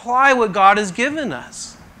then apply what God has given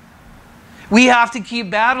us. We have to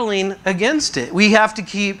keep battling against it. We have to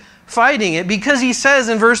keep fighting it, because he says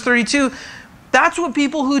in verse 32, that's what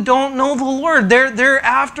people who don't know the Lord, they're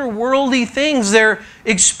after worldly things. They're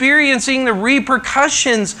experiencing the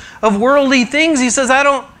repercussions of worldly things. He says, I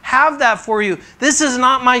don't have that for you. This is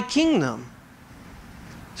not my kingdom.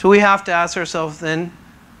 So we have to ask ourselves then,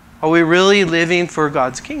 are we really living for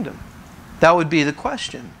God's kingdom? That would be the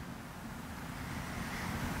question.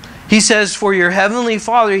 He says, for your heavenly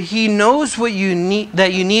Father, He knows what you need,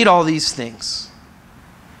 that you need all these things.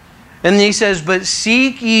 And then he says, but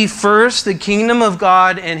seek ye first the kingdom of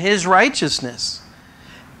God and His righteousness,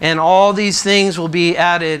 and all these things will be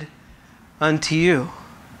added unto you.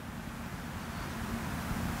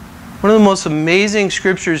 One of the most amazing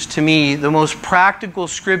scriptures to me, the most practical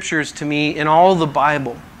scriptures to me in all the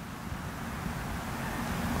Bible.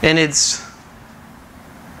 And it's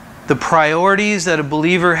the priorities that a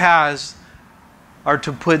believer has are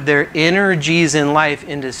to put their energies in life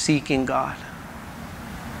into seeking God.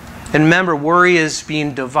 And remember, worry is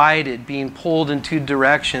being divided, being pulled in two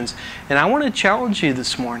directions. And I want to challenge you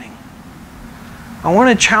this morning. I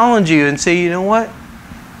want to challenge you and say, you know what?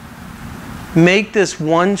 Make this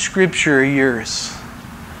one scripture yours.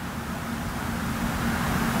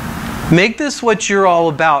 Make this what you're all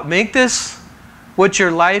about. Make this what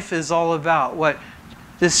your life is all about. What?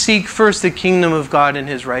 To seek first the kingdom of God and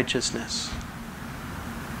His righteousness.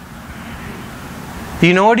 Do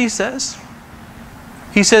you know what He says?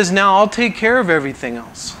 He says, now I'll take care of everything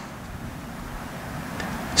else.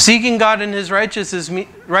 Seeking God and His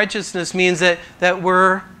righteousness means that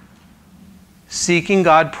we're seeking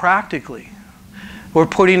God practically. We're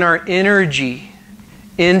putting our energy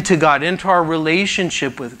into God, into our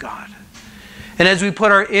relationship with God. And as we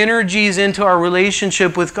put our energies into our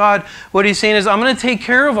relationship with God, what He's saying is, I'm going to take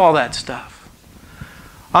care of all that stuff.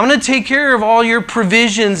 I'm going to take care of all your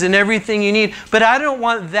provisions and everything you need. But I don't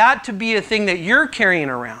want that to be a thing that you're carrying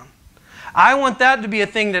around. I want that to be a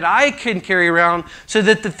thing that I can carry around, so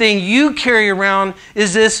that the thing you carry around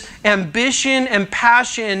is this ambition and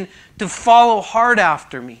passion to follow hard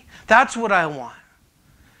after me. That's what I want.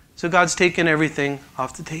 So God's taken everything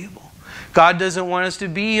off the table. God doesn't want us to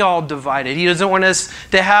be all divided. He doesn't want us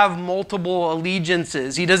to have multiple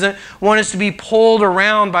allegiances. He doesn't want us to be pulled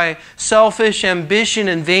around by selfish ambition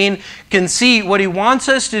and vain conceit. What He wants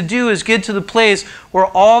us to do is get to the place where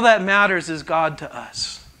all that matters is God to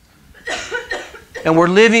us. And we're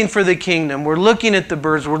living for the kingdom. We're looking at the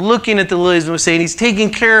birds. We're looking at the lilies. And we're saying He's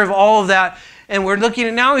taking care of all of that. And we're looking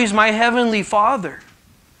at now He's my heavenly Father.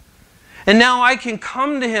 And now I can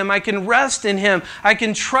come to Him. I can rest in Him. I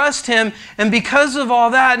can trust Him. And because of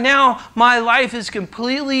all that, now my life is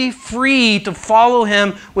completely free to follow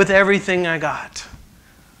Him with everything I got.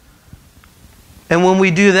 And when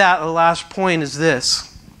we do that, the last point is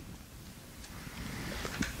this.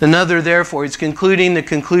 Another therefore. He's concluding the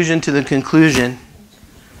conclusion to the conclusion.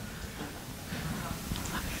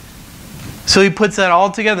 So he puts that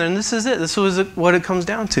all together. And this is it. This was what it comes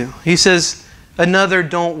down to. He says, another,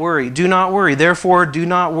 don't worry. Do not worry. Therefore, do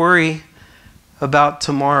not worry about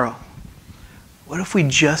tomorrow. What if we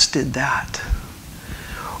just did that?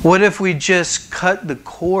 What if we just cut the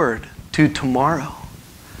cord to tomorrow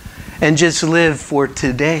and just live for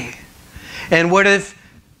today? And what if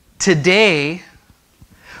today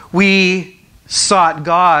we sought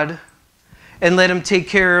God and let Him take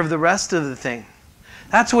care of the rest of the thing?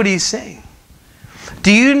 That's what he's saying.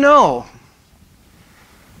 Do you know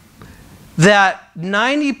that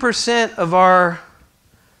 90% of our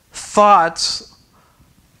thoughts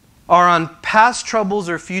are on past troubles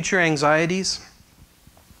or future anxieties?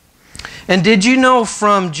 And did you know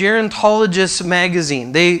from Gerontologist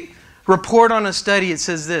magazine, they report on a study, it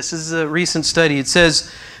says this is a recent study, it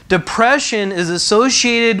says, depression is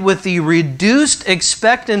associated with the reduced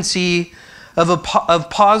expectancy of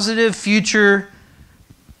positive future,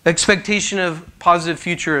 expectation of positive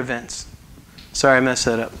future events. Sorry, I messed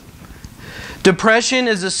that up. Depression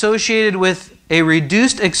is associated with a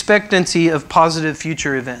reduced expectancy of positive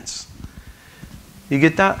future events. You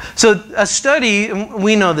get that? So a study,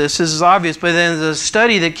 we know this is obvious, but then there's a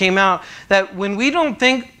study that came out that when we don't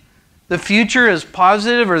think the future is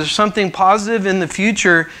positive or there's something positive in the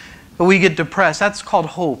future, we get depressed. That's called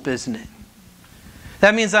hope, isn't it?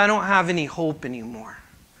 That means I don't have any hope anymore.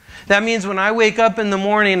 That means when I wake up in the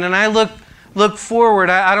morning and I look forward,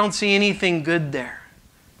 I don't see anything good there.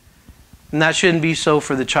 And that shouldn't be so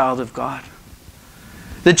for the child of God.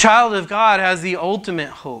 The child of God has the ultimate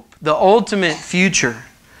hope, the ultimate future,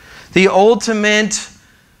 the ultimate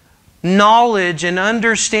knowledge and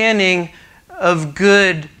understanding of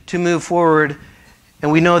good to move forward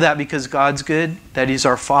And we know that because God's good, that He's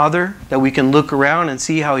our Father, that we can look around and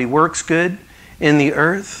see how He works good in the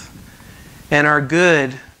earth. And our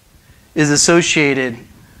good is associated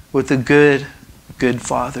with a good, good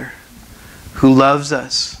Father who loves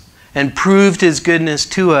us and proved His goodness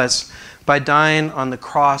to us by dying on the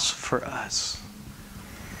cross for us.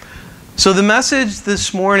 So the message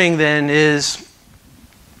this morning then is,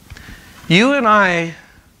 you and I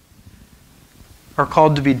are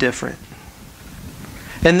called to be different.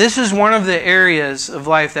 And this is one of the areas of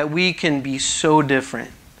life that we can be so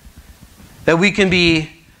different. That we can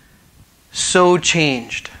be so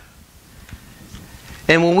changed.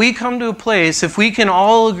 And when we come to a place, if we can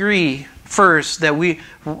all agree first that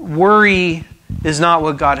worry is not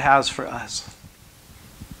what God has for us.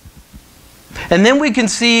 And then we can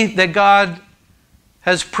see that God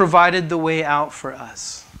has provided the way out for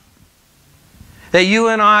us. That you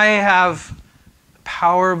and I have the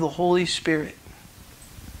power of the Holy Spirit.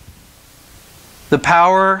 The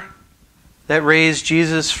power that raised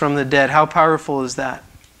Jesus from the dead. How powerful is that?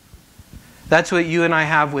 That's what you and I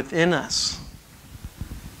have within us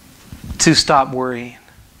to stop worrying.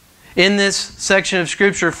 In this section of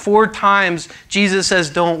Scripture, 4 times Jesus says,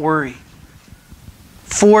 don't worry.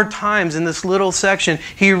 4 times in this little section.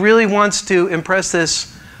 He really wants to impress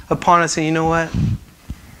this upon us. And you know what?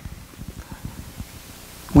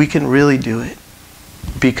 We can really do it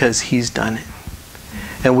because He's done it.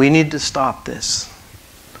 And we need to stop this.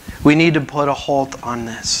 We need to put a halt on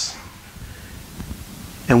this.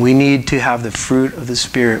 And we need to have the fruit of the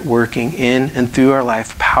Spirit working in and through our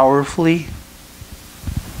life powerfully,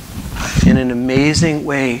 in an amazing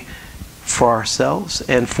way for ourselves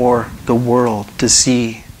and for the world to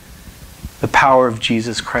see the power of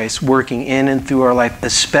Jesus Christ working in and through our life,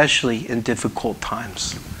 especially in difficult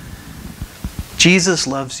times. Jesus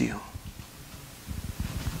loves you.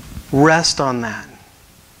 Rest on that.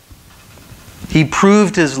 He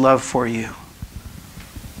proved His love for you.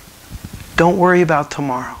 Don't worry about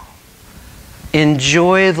tomorrow.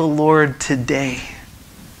 Enjoy the Lord today.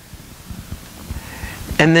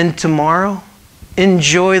 And then tomorrow,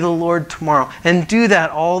 enjoy the Lord tomorrow. And do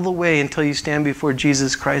that all the way until you stand before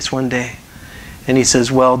Jesus Christ one day. And He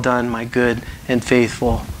says, well done, my good and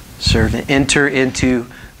faithful servant. Enter into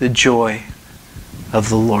the joy of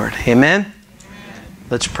the Lord. Amen? Amen.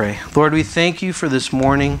 Let's pray. Lord, we thank You for this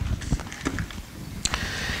morning.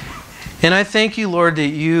 And I thank You, Lord, that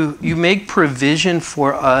you make provision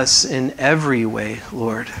for us in every way,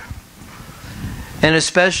 Lord. And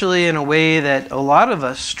especially in a way that a lot of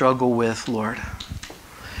us struggle with, Lord.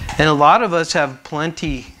 And a lot of us have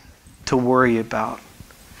plenty to worry about.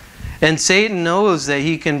 And Satan knows that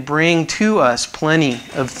he can bring to us plenty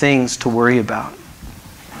of things to worry about.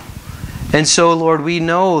 And so, Lord, we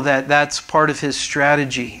know that that's part of his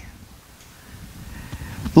strategy.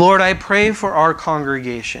 Lord, I pray for our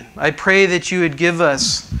congregation. I pray that You would give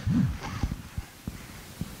us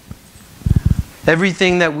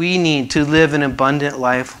everything that we need to live an abundant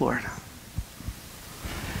life, Lord.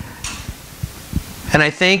 And I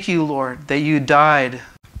thank You, Lord, that You died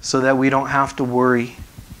so that we don't have to worry.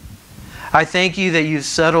 I thank You that You've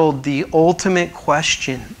settled the ultimate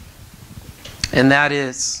question, and that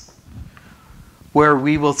is where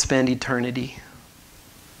we will spend eternity.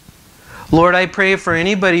 Lord, I pray for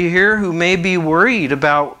anybody here who may be worried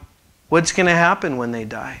about what's going to happen when they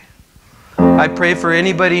die. I pray for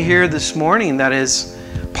anybody here this morning that is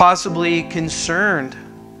possibly concerned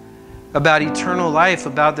about eternal life,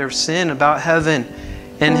 about their sin, about heaven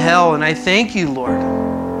and hell. And I thank You, Lord,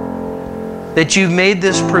 that You've made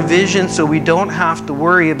this provision so we don't have to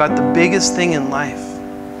worry about the biggest thing in life.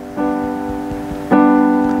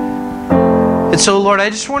 And so, Lord, I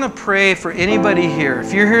just want to pray for anybody here.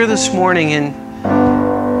 If you're here this morning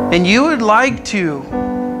and you would like to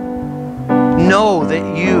know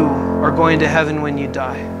that you are going to heaven when you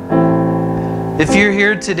die. If you're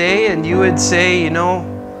here today and you would say, you know,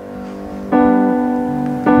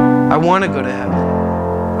 I want to go to heaven.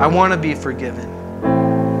 I want to be forgiven.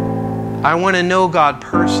 I want to know God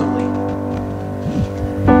personally.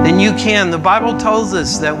 Then you can. The Bible tells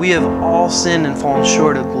us that we have all sinned and fallen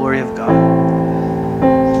short of the glory of God.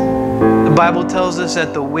 The Bible tells us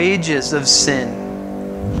that the wages of sin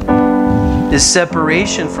is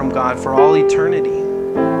separation from God for all eternity.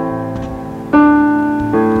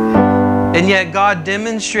 And yet God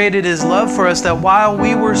demonstrated His love for us that while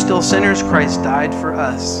we were still sinners, Christ died for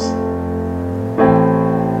us.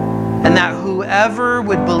 And that whoever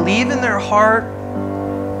would believe in their heart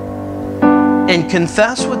and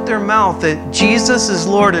confess with their mouth that Jesus is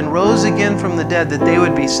Lord and rose again from the dead, that they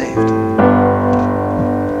would be saved.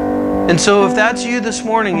 And so if that's you this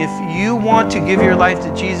morning, if you want to give your life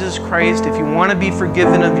to Jesus Christ, if you want to be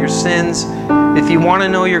forgiven of your sins, if you want to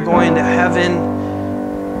know you're going to heaven,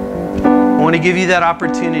 I want to give you that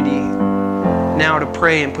opportunity now to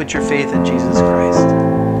pray and put your faith in Jesus Christ.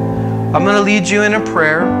 I'm going to lead you in a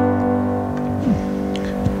prayer.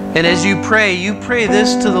 And as you pray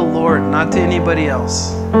this to the Lord, not to anybody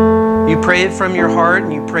else. You pray it from your heart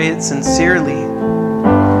and you pray it sincerely.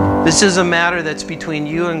 This is a matter that's between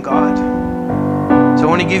you and God. So I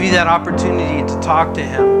want to give you that opportunity to talk to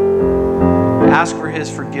Him. Ask for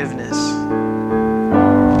His forgiveness.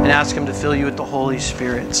 And ask Him to fill you with the Holy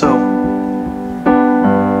Spirit. So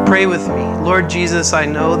pray with me. Lord Jesus, I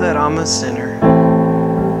know that I'm a sinner.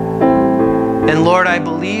 And Lord, I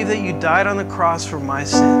believe that you died on the cross for my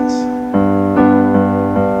sins.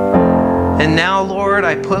 And now, Lord,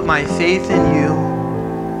 I put my faith in you.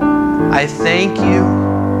 I thank you.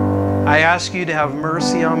 I ask you to have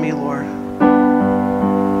mercy on me, Lord.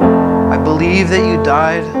 I believe that you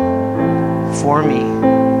died for me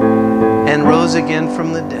and rose again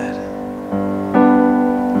from the dead.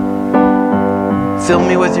 Fill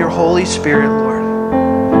me with your Holy Spirit, Lord,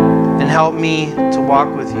 and help me to walk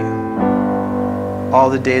with you all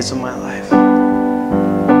the days of my life.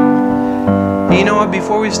 And you know what?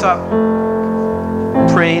 Before we stop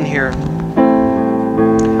praying here,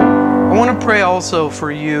 I want to pray also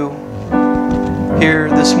for you here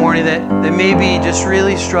this morning that may be just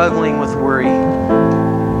really struggling with worry.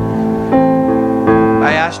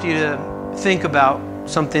 I asked you to think about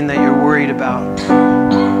something that you're worried about.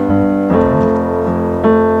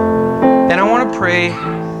 And I want to pray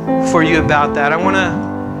for you about that. I want to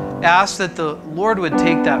ask that the Lord would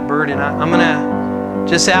take that burden. I'm going to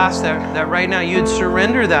just ask that right now you'd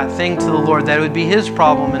surrender that thing to the Lord, that it would be His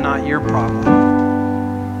problem and not your problem.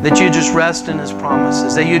 That you'd just rest in His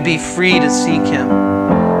promises, that you'd be free to seek Him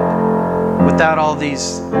without all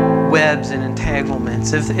these webs and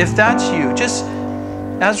entanglements. If that's you, just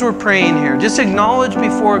as we're praying here, just acknowledge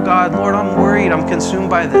before God, Lord, I'm worried, I'm consumed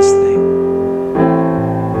by this thing.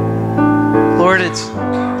 Lord,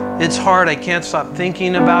 it's hard, I can't stop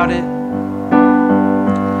thinking about it.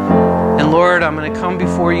 And Lord, I'm going to come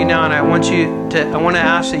before you now and I want to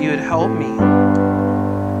ask that you would help me.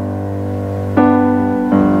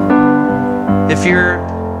 If you're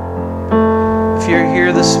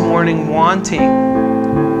here this morning wanting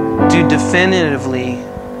to definitively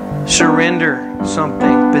surrender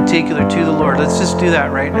something particular to the Lord, let's just do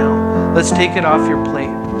that right now. Let's take it off your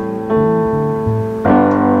plate.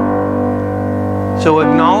 So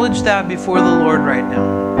acknowledge that before the Lord right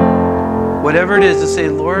now. Whatever it is, to say,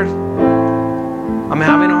 Lord, I'm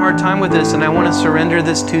having a hard time with this and I want to surrender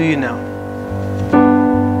this to you now.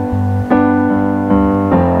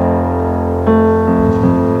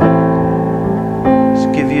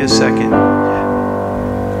 A second.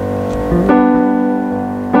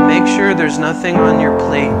 Make sure there's nothing on your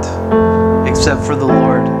plate except for the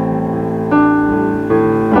Lord.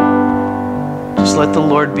 Just let the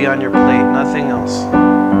Lord be on your plate, nothing else.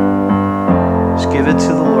 Just give it to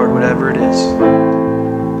the Lord, whatever it is.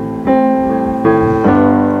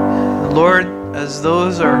 Lord, as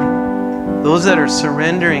those that are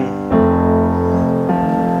surrendering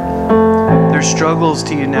their struggles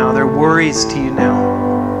to you now, their worries to you now,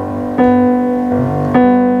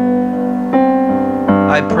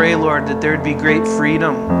 I pray, Lord, that there would be great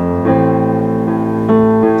freedom.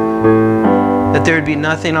 That there would be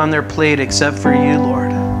nothing on their plate except for you,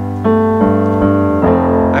 Lord.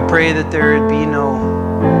 I pray that there would be no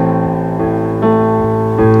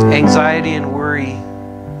anxiety and worry,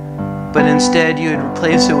 but instead you would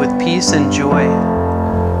replace it with peace and joy.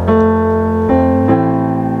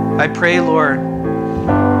 I pray, Lord,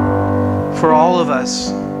 for all of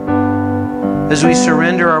us, as we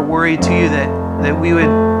surrender our worry to you, that we would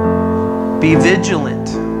be vigilant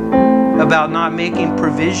about not making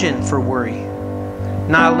provision for worry,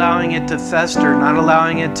 not allowing it to fester, not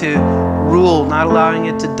allowing it to rule, not allowing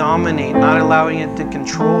it to dominate, not allowing it to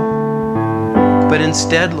control. But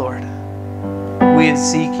instead, Lord, we would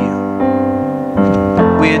seek you.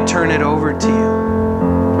 We would turn it over to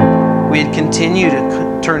you. We'd continue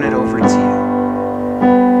to turn it over to you.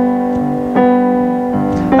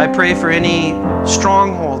 I pray for any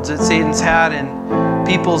strongholds that Satan's had in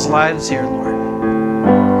people's lives here, Lord.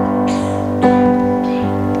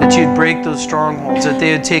 That you'd break those strongholds, that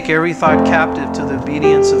they would take every thought captive to the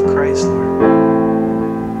obedience of Christ, Lord.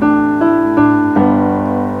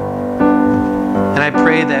 And I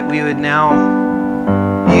pray that we would now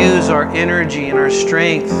use our energy and our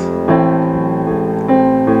strength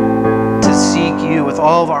to seek you with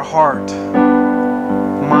all of our heart,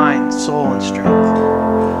 mind, soul, and strength.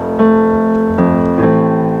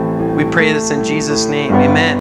 We pray this in Jesus' name. Amen.